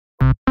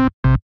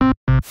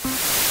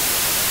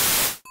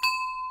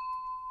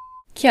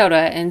Kia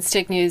ora. In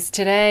Stick News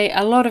today,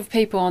 a lot of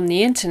people on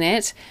the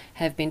internet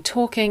have been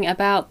talking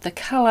about the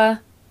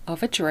colour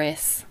of a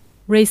dress.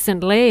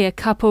 Recently, a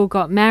couple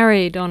got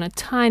married on a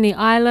tiny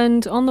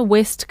island on the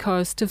west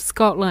coast of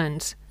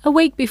Scotland. A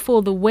week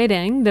before the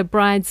wedding, the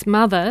bride's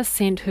mother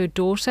sent her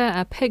daughter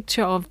a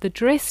picture of the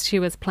dress she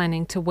was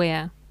planning to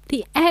wear.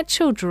 The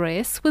actual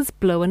dress was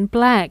blue and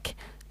black,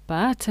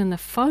 but in the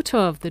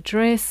photo of the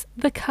dress,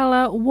 the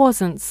colour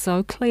wasn't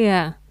so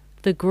clear.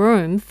 The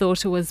groom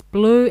thought it was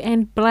blue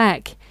and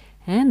black,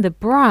 and the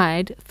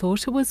bride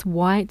thought it was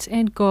white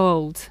and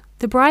gold.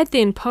 The bride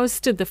then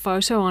posted the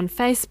photo on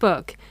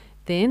Facebook.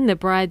 Then the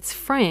bride's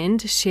friend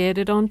shared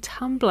it on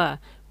Tumblr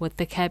with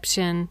the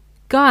caption,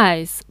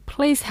 "Guys,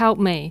 please help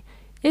me.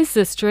 Is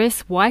this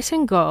dress white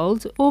and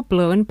gold or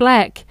blue and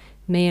black?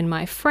 Me and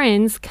my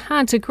friends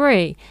can't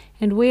agree,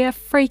 and we are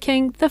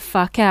freaking the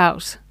fuck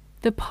out."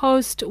 The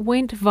post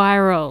went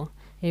viral.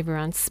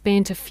 Everyone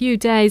spent a few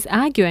days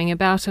arguing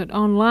about it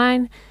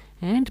online,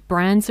 and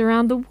brands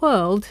around the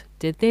world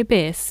did their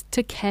best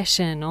to cash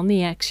in on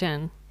the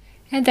action.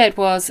 And that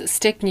was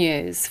Stick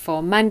News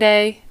for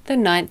Monday, the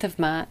 9th of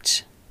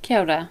March. Kia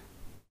ora.